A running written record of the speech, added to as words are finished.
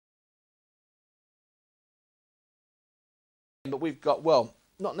But we've got, well,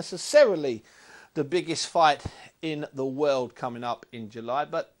 not necessarily the biggest fight in the world coming up in July,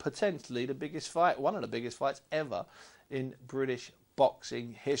 but potentially the biggest fight, one of the biggest fights ever in British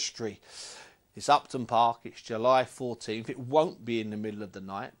boxing history. It's Upton Park, it's July 14th. It won't be in the middle of the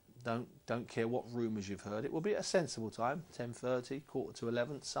night. Don't care what rumours you've heard. It will be at a sensible time, 10:30, quarter to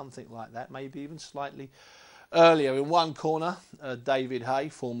 11, something like that, maybe even slightly earlier. In one corner, David Haye,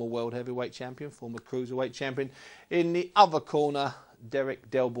 former world heavyweight champion, former cruiserweight champion. In the other corner, Derek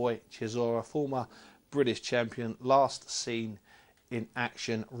Delboy Chisora, former British champion, last seen in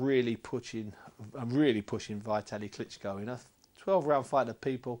action, really pushing Vitaly Klitschko in a 12-round fight that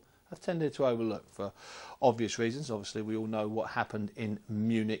people have tended to overlook for obvious reasons. Obviously, we all know what happened in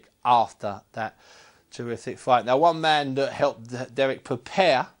Munich after that terrific fight. Now, one man that helped Derek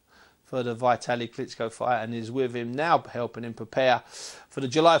prepare for the Vitaly Klitschko fight and is with him now helping him prepare for the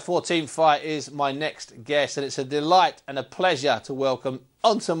July 14th fight is my next guest, and it's a delight and a pleasure to welcome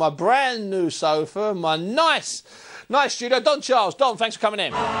onto my brand new sofa my nice studio, Don Charles. Don, thanks for coming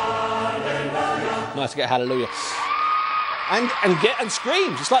in. Hallelujah. Nice to get hallelujah. And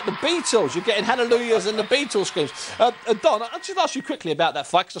screams. It's like the Beatles. You're getting hallelujahs and the Beatles screams. Don, I'll just ask you quickly about that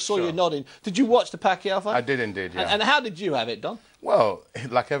fight, because I saw you nodding. Did you watch the Pacquiao fight? I did indeed, yeah. And how did you have it, Don? Well,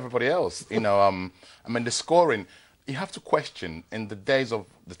 like everybody else, you know, I mean, the scoring, you have to question, in the days of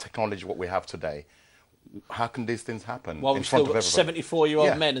the technology what we have today, how can these things happen in front of everybody?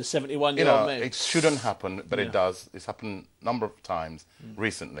 74-year-old men and 71-year-old men. It shouldn't happen, but it does. It's happened a number of times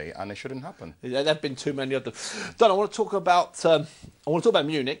recently, and it shouldn't happen. There have been too many of them. Don, I want to talk about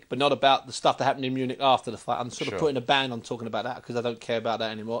Munich, but not about the stuff that happened in Munich after the fight. I'm sort of putting a ban on talking about that because I don't care about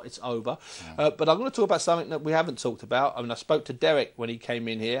that anymore. It's over. But I'm going to talk about something that we haven't talked about. I mean, I spoke to Derek when he came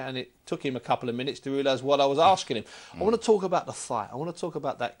in here, and it took him a couple of minutes to realise what I was asking him. I want to talk about the fight. I want to talk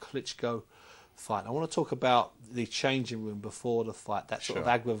about that Klitschko fight. I want to talk about the changing room before the fight, that sort of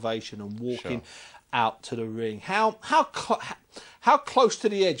aggravation and walking out to the ring. How close to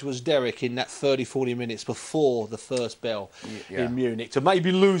the edge was Derek in that 30-40 minutes before the first bell in Munich to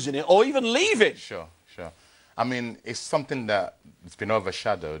maybe losing it or even leaving? Sure. I mean, it's something that it's been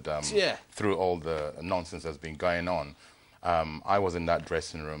overshadowed through all the nonsense that's been going on. I was in that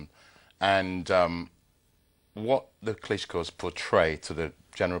dressing room, and what the Klitschkos portray to the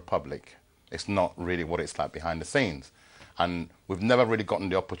general public, it's not really what it's like behind the scenes, and we've never really gotten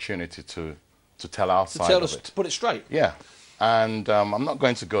the opportunity to tell our side of it. To put it straight. Yeah, and I'm not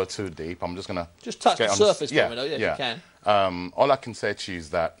going to go too deep. I'm just going to touch the surface for me, though, if you can. All I can say to you is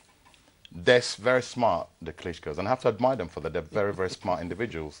that they're very smart, the Klitschkos, and I have to admire them for that. They're very, very smart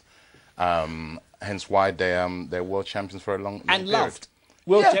individuals. Hence why they're world champions for a long period. Loved.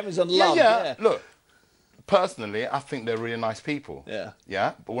 World champions and loved. Yeah. Look, personally, I think they're really nice people. Yeah.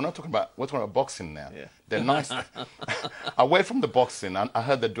 But we're talking about boxing now. Yeah. They're nice. Away from the boxing, I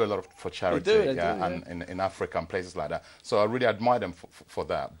heard they do a lot for charity. They do, and in Africa and places like that. So I really admire them for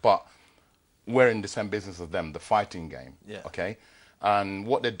that. But we're in the same business as them, the fighting game. Yeah. Okay. And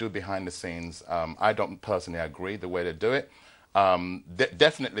what they do behind the scenes, I don't personally agree the way they do it.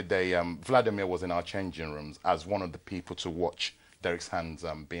 Definitely, Vladimir was in our changing rooms as one of the people to watch Derek's hands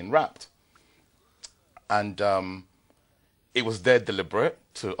being wrapped. And it was dead deliberate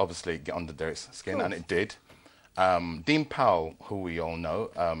to obviously get under Derek's skin, and it did. Dean Powell, who we all know,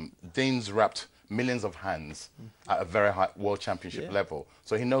 Dean's wrapped millions of hands at a very high world championship level.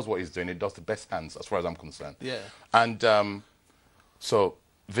 So he knows what he's doing. He does the best hands, as far as I'm concerned. Yeah. And so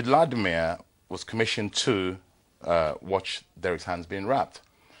Vladimir was commissioned to watch Derek's hands being wrapped.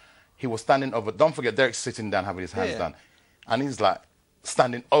 He was standing over. Don't forget, Derek's sitting down, having his hands done, and he's like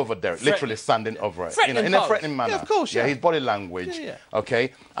standing over Derek, literally standing over it, in a threatening manner. Yeah, of course. Yeah, his body language.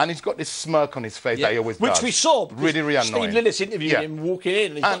 Okay, and he's got this smirk on his face that he always does, which we saw. Really annoying. Steve Lillis interviewed him walking in,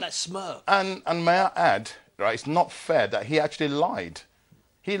 and he's got that smirk. And may I add, right? It's not fair that he actually lied.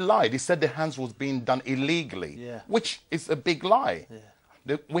 He lied. He said the hands was being done illegally, which is a big lie.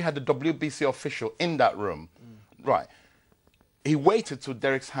 We had the WBC official in that room. Right. He waited till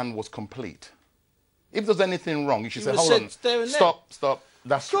Derek's hand was complete. If there's anything wrong, you should say, hold on, stop,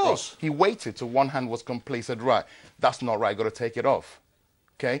 that's wrong. He waited till one hand was complete. He said, right, that's not right, got to take it off.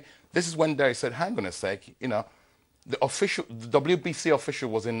 Okay? This is when Derek said, hang on a sec, you know, the WBC official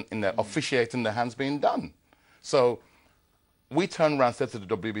was in there officiating the hands being done. So we turned around and said to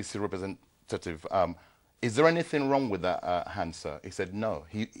the WBC representative, is there anything wrong with that hand, sir? He said, no.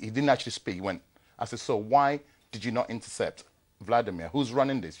 He didn't actually speak. He went, I said, so why did you not intercept Vladimir? Who's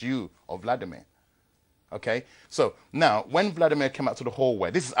running this, you or Vladimir? Okay, so now when Vladimir came out to the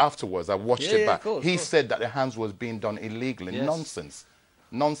hallway, this is afterwards, I watched it back, he said that the hands was being done illegally. Nonsense.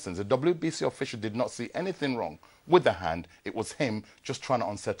 nonsense. The WBC official did not see anything wrong with the hand. It was him just trying to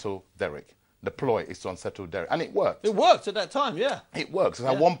unsettle Derek. The ploy is to unsettle Derek. And it worked. It worked at that time, yeah. It worked. So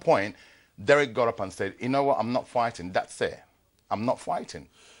at one point, Derek got up and said, you know what, I'm not fighting. That's it. I'm not fighting.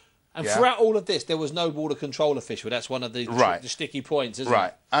 And throughout all of this, there was no border control official. That's one of the sticky points, isn't it?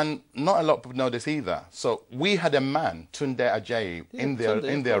 Right. And not a lot of people know this either. So we had a man, Tunde Ajayi,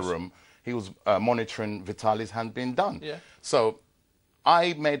 in their room. He was monitoring Vitali's hand being done. Yeah. So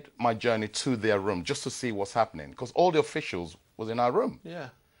I made my journey to their room just to see what's happening, because all the officials was in our room. Yeah.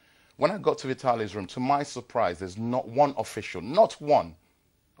 When I got to Vitali's room, to my surprise, there's not one official, not one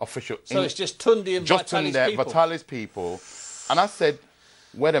official. So it's just Tunde and Vitali's people. And I said,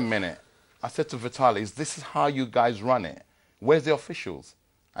 wait a minute. I said to Vitalis, this is how you guys run it. Where's the officials?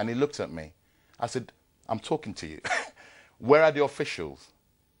 And he looked at me. I said, I'm talking to you. Where are the officials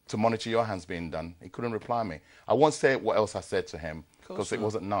to monitor your hands being done? He couldn't reply me. I won't say what else I said to him, because it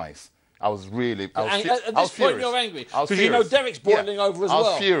wasn't nice. I was really, at this point you're angry, because you know Derek's boiling over as well. I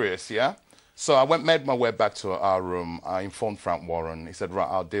was furious, yeah? So I made my way back to our room. I informed Frank Warren. He said, right,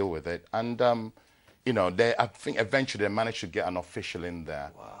 I'll deal with it. And, you know, I think eventually they managed to get an official in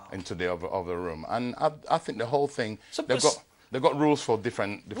there into the other room. And I think the whole thing, they've got rules for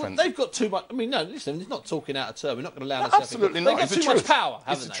different... Well, they've got too much... I mean, no, listen, it's not talking out of turn. We're not going to allow this... Absolutely not. They've got too much power,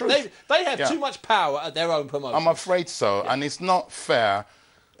 haven't they? They have too much power at their own promotion. I'm afraid so. And it's not fair.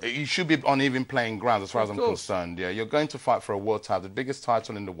 You should be on even playing grounds, as far as I'm concerned. Yeah, you're going to fight for a world title, the biggest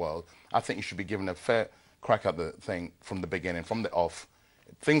title in the world. I think you should be given a fair crack at the thing from the beginning, from the off.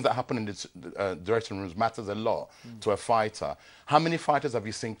 Things that happen in the dressing rooms matters a lot to a fighter. How many fighters have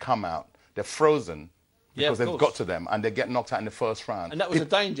you seen come out? They're frozen because they've got to them, and they get knocked out in the first round. And that was a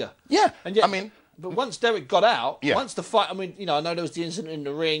danger. Yeah, and yet, I mean... But once Derek got out, once the fight... I mean, you know, I know there was the incident in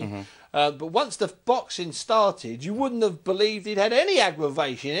the ring, but once the boxing started, you wouldn't have believed he'd had any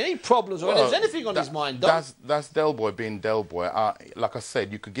aggravation, any problems, or there was anything on his mind. That's Del Boy being Del Boy. Like I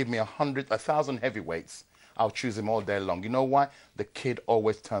said, you could give me 1,000 heavyweights. I'll choose him all day long. You know why? The kid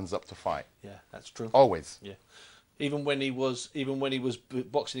always turns up to fight. Yeah, that's true. Always. Yeah. Even when he was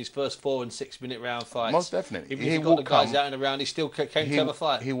boxing his first 4 and 6 minute round fights. Most definitely. Even if he got the guys out and around, he still came to have a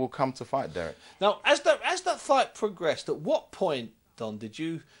fight. He will come to fight, Derek. Now, as that fight progressed, at what point, Don, did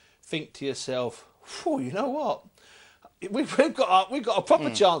you think to yourself, "Phew, you know what? We've got a proper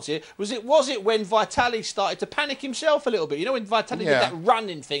chance here." Was it when Vitali started to panic himself a little bit? You know, when Vitali did that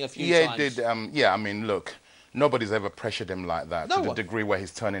running thing a few times. Yeah, he did. Yeah, I mean, look, nobody's ever pressured him like that to the degree where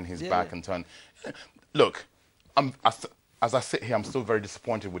he's turning his back and turning. Look. As I sit here, I'm still very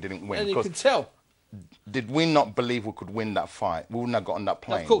disappointed we didn't win. And you can tell. Did we not believe we could win that fight? We wouldn't have gotten that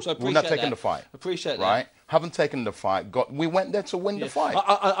plane. Of course, I appreciate that. We wouldn't have taken the fight. Appreciate that. Right? Haven't taken the fight. We went there to win the fight.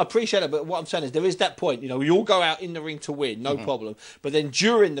 I appreciate it, but what I'm saying is there is that point. You know, we all go out in the ring to win, no problem. But then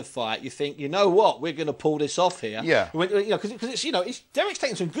during the fight, you think, you know what, we're going to pull this off here. Yeah. Because it's Derek's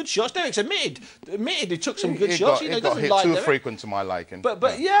taking some good shots. Derek's admitted he took some good shots. He got hit too frequent to my liking. But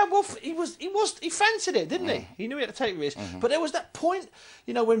well, he fancied it, didn't he? He knew he had to take risks. But there was that point,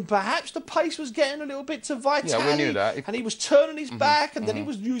 you know, when perhaps the pace was getting a little bit to Vitali. Yeah, we knew that. And he was turning his back, and then he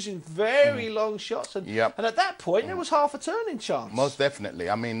was using very long shots. And at that point, there was half a turning chance. Most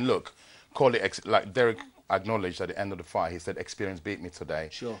definitely. I mean, look, call it like Derek acknowledged at the end of the fight. He said, "Experience beat me today."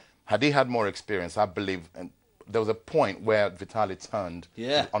 Sure. Had he had more experience, I believe, and there was a point where Vitali turned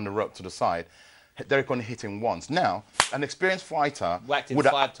on the rope to the side. Derek only hit him once. Now, an experienced fighter would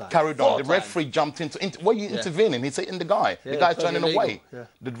have carried on. The referee jumped into why are you intervening? He's hitting the guy. The guy's turning away.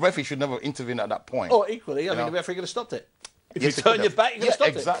 The referee should never intervene at that point. Or equally, I mean, the referee could have stopped it. If you turn your back, you could have stopped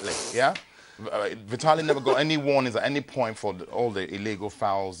it. Exactly. Yeah. Vitali never got any warnings at any point for all the illegal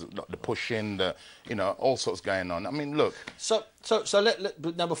fouls, the pushing, all sorts going on. I mean, look. So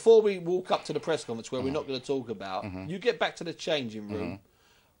now before we walk up to the press conference where we're not going to talk about, you get back to the changing room,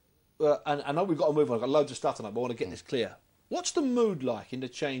 and I know we've got to move on. I've got loads of stuff tonight, but I want to get this clear. What's the mood like in the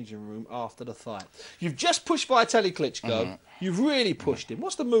changing room after the fight? You've just pushed Vitali Klitschko. You've really pushed him.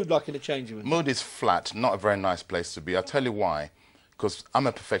 What's the mood like in the changing room? Mood is flat. Not a very nice place to be. I'll tell you why. Because I'm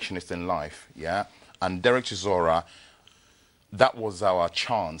a perfectionist in life, yeah? And Derek Chisora, that was our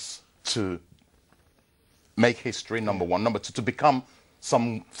chance to make history, number one. Number two, to become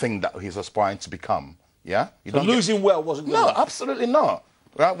something that he's aspiring to become, yeah? So losing well wasn't good enough? No, absolutely not.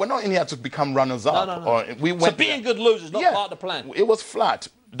 Right? We're not in here to become runners-up. No. So being good losers, not part of the plan? It was flat.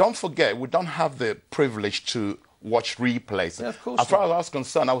 Don't forget, we don't have the privilege to watch replays. Yeah, of course. As far as I was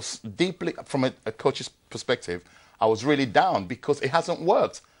concerned, I was deeply, from a coach's perspective, I was really down because it hasn't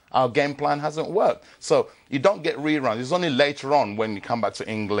worked. Our game plan hasn't worked. So you don't get reruns. It's only later on when you come back to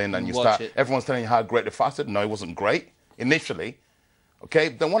England and you start, everyone's telling you how great the fight. I said, no, it wasn't great initially. Okay,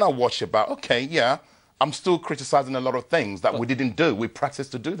 then when I watch about, okay, yeah, I'm still criticising a lot of things that we didn't do. We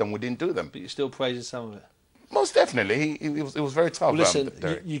practiced to do them, we didn't do them. But you're still praising some of it. Most definitely, it was very tough. Well, listen,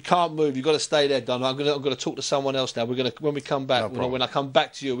 you can't move. You've got to stay there, Don. I'm going to talk to someone else now. We're going to, when we come back, when I come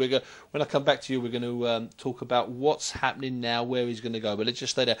back to you, we're going to talk about what's happening now, where he's going to go. But let's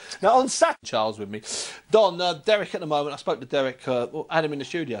just stay there. Now on Saturday, Charles with me, Don, Derek at the moment. I spoke to Derek, had him in the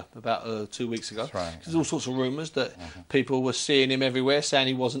studio about 2 weeks ago. That's right. There's all sorts of rumours that people were seeing him everywhere, saying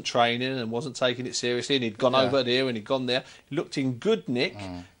he wasn't training and wasn't taking it seriously, and he'd gone over there and he'd gone there. He looked in good nick.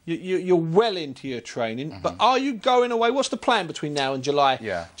 You're well into your training, but are you going away? What's the plan between now and July?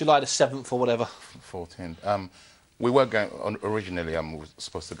 July the 7th or whatever. 14th. We were going originally. We were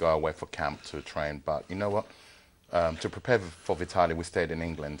supposed to go away for camp to train, but you know what? To prepare for Vitali, we stayed in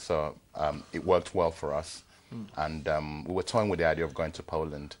England, so it worked well for us. And we were toying with the idea of going to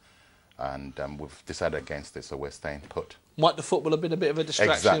Poland, and we've decided against it, so we're staying put. Might the football have been a bit of a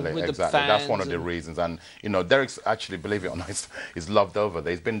distraction with the fans? That's one of the reasons. And, you know, Derek's actually, believe it or not, he's loved over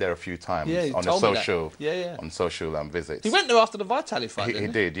there. He's been there a few times on the social, on social visits. He went there after the Vitali fight, He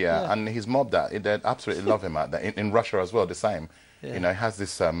did, yeah. And he's mobbed that. They absolutely love him out there. In Russia as well, the same. You know, he has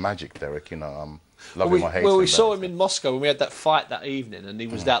this magic, Derek, you know, love him or hate him. Well, we saw him in Moscow when we had that fight that evening, and he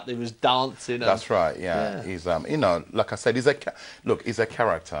was out there, he was dancing. That's right, yeah. He's, you know, like I said, he's a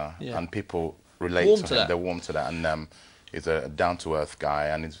character, and people relate to him. They're warm to that. And he's a down-to-earth guy,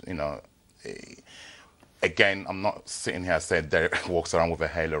 and he's, you know, again, I'm not sitting here saying Derek walks around with a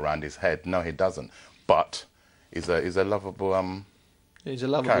halo around his head. No, he doesn't. But he's a lovable. He's a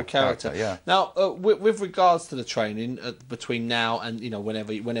lovable character. Yeah. Now, with regards to the training between now and, you know,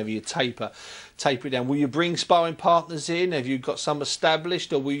 whenever you taper it down, will you bring sparring partners in? Have you got some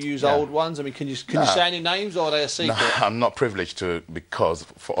established, or will you use old ones? I mean, can you say any names, or are they a secret? No, I'm not privileged to, because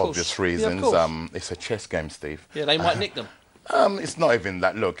for obvious reasons. It's a chess game, Steve. Yeah, they might nick them. It's not even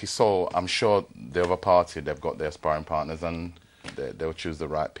that. Look, I'm sure the other party, they've got their sparring partners, and they'll choose the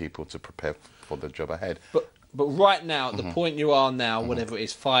right people to prepare for the job ahead. But right now, at the point you are now, whatever it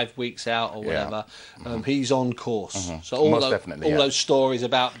is, 5 weeks out or whatever, he's on course. So all those stories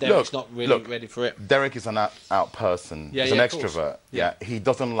about Derek's not really ready for it. Derek is an out person. He's an extrovert. Yeah, he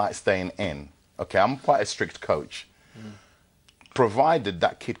doesn't like staying in. Okay, I'm quite a strict coach. Provided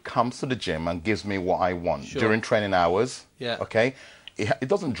that kid comes to the gym and gives me what I want during training hours. Okay, he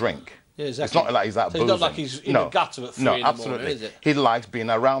doesn't drink. Yeah, exactly. It's not like he's out boozing. It's not like he's in the gutter at 3 in the morning, is it? He likes being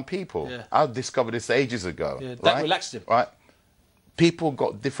around people. I discovered this ages ago. That relaxed him. Right? People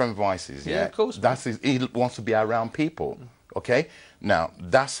got different vices. Yeah, of course. He wants to be around people. Okay? Now,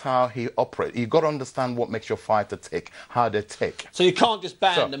 that's how he operates. You've got to understand what makes your fighter tick, how they tick. So you can't just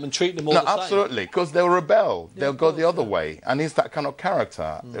ban them and treat them all the same? No, absolutely, because they'll rebel. They'll go the other way. And he's that kind of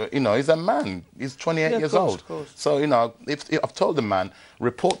character. You know, he's a man. He's 28 years old. So, you know, if I've told the man,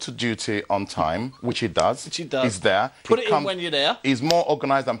 report to duty on time, which he does. He's there. Put it in when you're there. He's more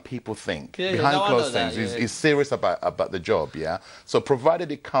organised than people think. Behind closed things, he's serious about the job, So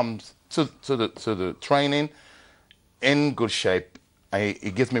provided he comes to the training in good shape, he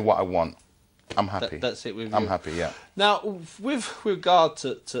gives me what I want, I'm happy. That's it with you. I'm happy, yeah. Now, with regard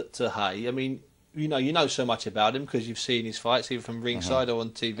to Hay, I mean, you know so much about him because you've seen his fights, either from ringside or on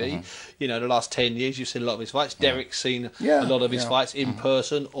TV. You know, the last 10 years, you've seen a lot of his fights. Derek's seen a lot of his fights in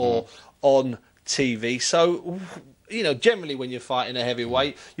person or on TV. So, you know, generally when you're fighting a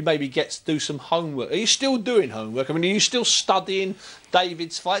heavyweight, you maybe get to do some homework. Are you still doing homework? I mean, are you still studying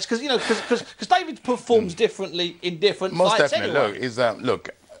David's fights? Because, you know, because David performs differently in different fights. Most definitely. Anyway.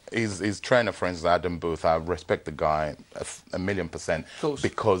 Look, his trainer, for instance, Adam Booth, I respect the guy a million%.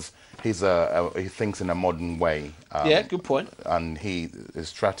 Because he thinks in a modern way. Yeah, good point. And his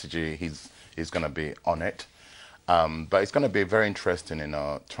strategy, he's going to be on it. But it's going to be very interesting, you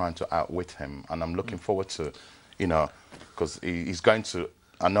know, trying to outwit him. And I'm looking forward to, you know, because he's going to,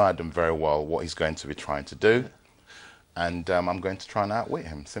 I know Adam very well, what he's going to be trying to do. And I'm going to try and outwit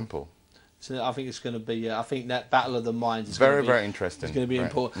him, simple. So I think it's going to be, I think that battle of the minds is very interesting. It's going to be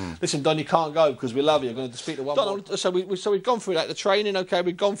important. Listen, Don, you can't go because we love you. I'm going to speak to one more. So we've gone through the training, okay,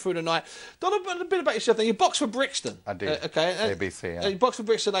 we've gone through the night. Don, a bit about yourself then. You boxed for Brixton. I did. Okay. ABC, yeah. You boxed for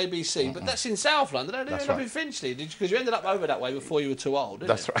Brixton ABC, but that's in South London. They ended up in Finchley, because you ended up over that way before you were too old,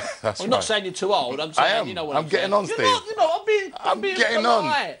 didn't you? Right. That's I'm not saying you're too old. I'm saying, you know what I'm getting on, Steve. You know, I'm being getting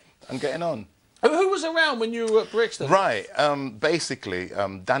polite. I'm getting on. Who was around when you were at Brixton? Right. Basically,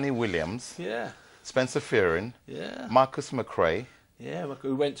 Danny Williams. Yeah. Spencer Fearing. Yeah. Marcus McRae. Yeah,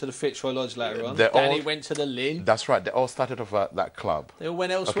 who went to the Fitzroy Lodge later on. Danny went to the Lynn. That's right. They all started off at that club. They all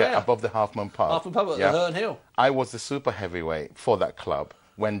went elsewhere. Okay, above the Half Moon Pub. Half Moon Pub at the Herne Hill. I was the super heavyweight for that club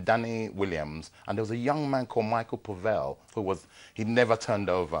when Danny Williams, and there was a young man called Michael Pavel, he never turned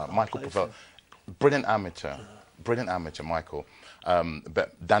over. Michael Pavel, brilliant amateur, Michael. But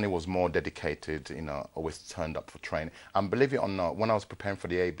Danny was more dedicated, you know, always turned up for training. And believe it or not, when I was preparing for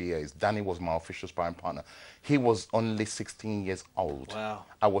the ABAs, Danny was my official sparring partner. He was only 16 years old. Wow.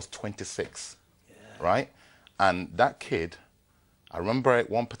 I was 26, right? And that kid, I remember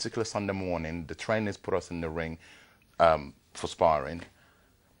one particular Sunday morning, the trainers put us in the ring for sparring.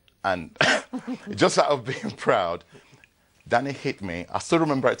 And just out of being proud, Danny hit me. I still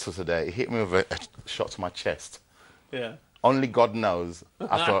remember it to today. He hit me with a shot to my chest. Yeah. Only God knows.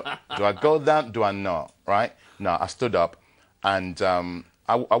 I thought, do I go down? Do I not? Right? No, I stood up. And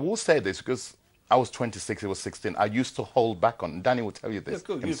I will say this because I was 26, he was 16. I used to hold back on. Danny will tell you this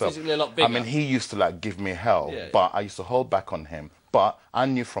himself. You're physically a lot bigger. I mean, he used to like give me hell, but I used to hold back on him. But I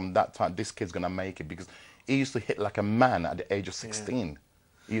knew from that time, this kid's going to make it because he used to hit like a man at the age of 16.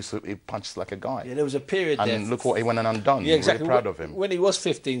 He punched like a guy. Yeah, there was a period there. And look what he went and undone. Yeah, exactly. Really proud of him. When he was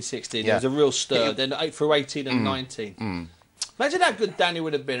 15, 16, there was a real stir. Then through 18 and 19. Imagine how good Danny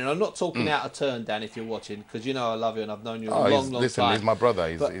would have been. And I'm not talking out of turn, Dan, if you're watching, because you know I love you and I've known you a long time. Listen, he's my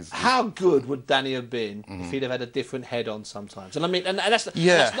brother. How good would Danny have been if he'd have had a different head on sometimes? And I mean, and that's not,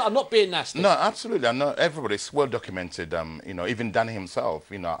 I'm not being nasty. No, absolutely. I know everybody's well documented. You know, even Danny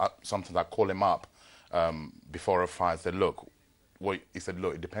himself. You know, sometimes I call him up before a fight. I said, look. He said,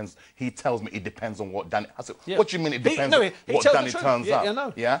 look, it depends. He tells me it depends on what Danny... I said, what do you mean it depends on what Danny turns up? Yeah,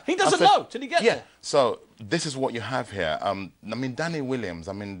 no. Yeah? He doesn't know till he gets there. So this is what you have here. I mean, Danny Williams,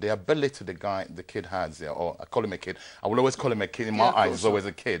 I mean, the ability the kid has, or I call him a kid. I will always call him a kid. In my eyes, he's always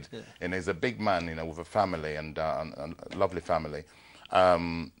a kid. Yeah. And he's a big man, you know, with a family and a lovely family.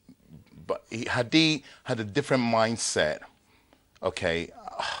 But he had a different mindset, okay...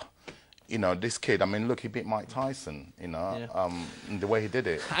 You know, this kid, I mean, look, he beat Mike Tyson, you know, the way he did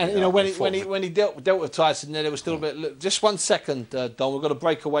it. And, you know, when he dealt with Tyson, then it was still a bit... Look, just 1 second, Don, we've got to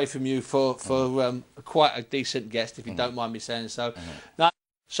break away from you for quite a decent guest, if you don't mind me saying so. Now,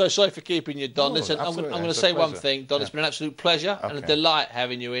 so sorry for keeping you, Don. Listen, I'm going to say one thing, Don. It's been an absolute pleasure and a delight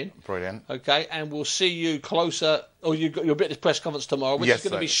having you in. Brilliant. Okay, and we'll see you closer... Oh, you'll be at this press conference tomorrow, which is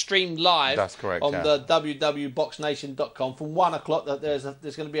going to be streamed live. That's correct, on the www.boxnation.com from 1 o'clock. There's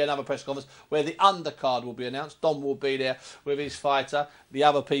going to be another press conference where the undercard will be announced. Don will be there with his fighter. The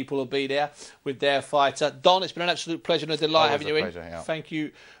other people will be there with their fighter. Don, it's been an absolute pleasure and a delight having you in. Thank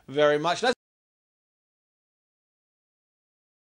you very much.